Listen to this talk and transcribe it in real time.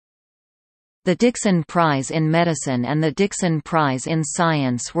The Dickson Prize in Medicine and the Dickson Prize in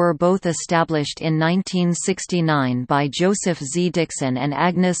Science were both established in 1969 by Joseph Z. Dickson and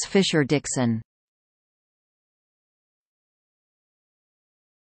Agnes Fisher Dickson.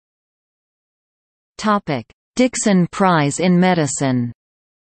 Dickson Prize in Medicine.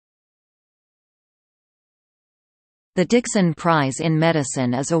 The Dickson Prize in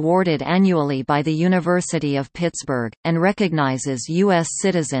Medicine is awarded annually by the University of Pittsburgh, and recognizes U.S.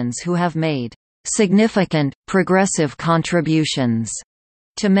 citizens who have made significant, progressive contributions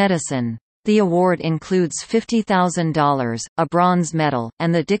to medicine. The award includes $50,000, a bronze medal,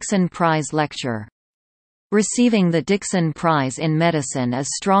 and the Dickson Prize Lecture. Receiving the Dickson Prize in Medicine is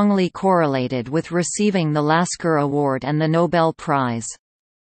strongly correlated with receiving the Lasker Award and the Nobel Prize.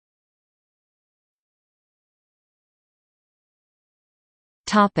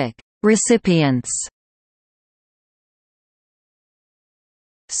 Recipients.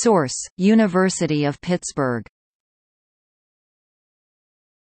 Source: University of Pittsburgh.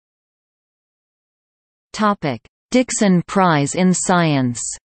 Dickson Prize in Science.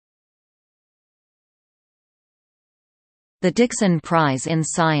 The Dickson Prize in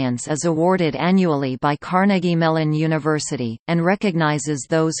Science is awarded annually by Carnegie Mellon University, and recognizes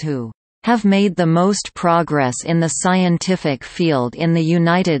those who have made the most progress in the scientific field in the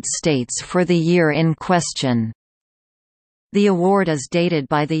United States for the year in question. The award is dated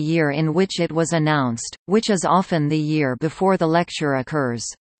by the year in which it was announced, which is often the year before the lecture occurs.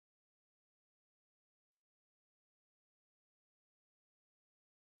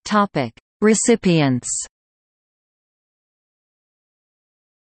 Recipients.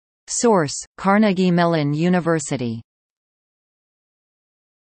 Source: Carnegie Mellon University.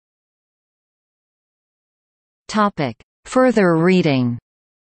 Further reading.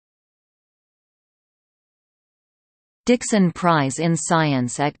 Dickson Prize in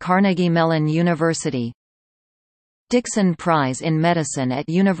Science at Carnegie Mellon University. Dickson Prize in Medicine at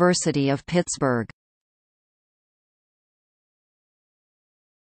University of Pittsburgh.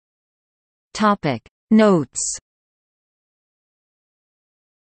 Notes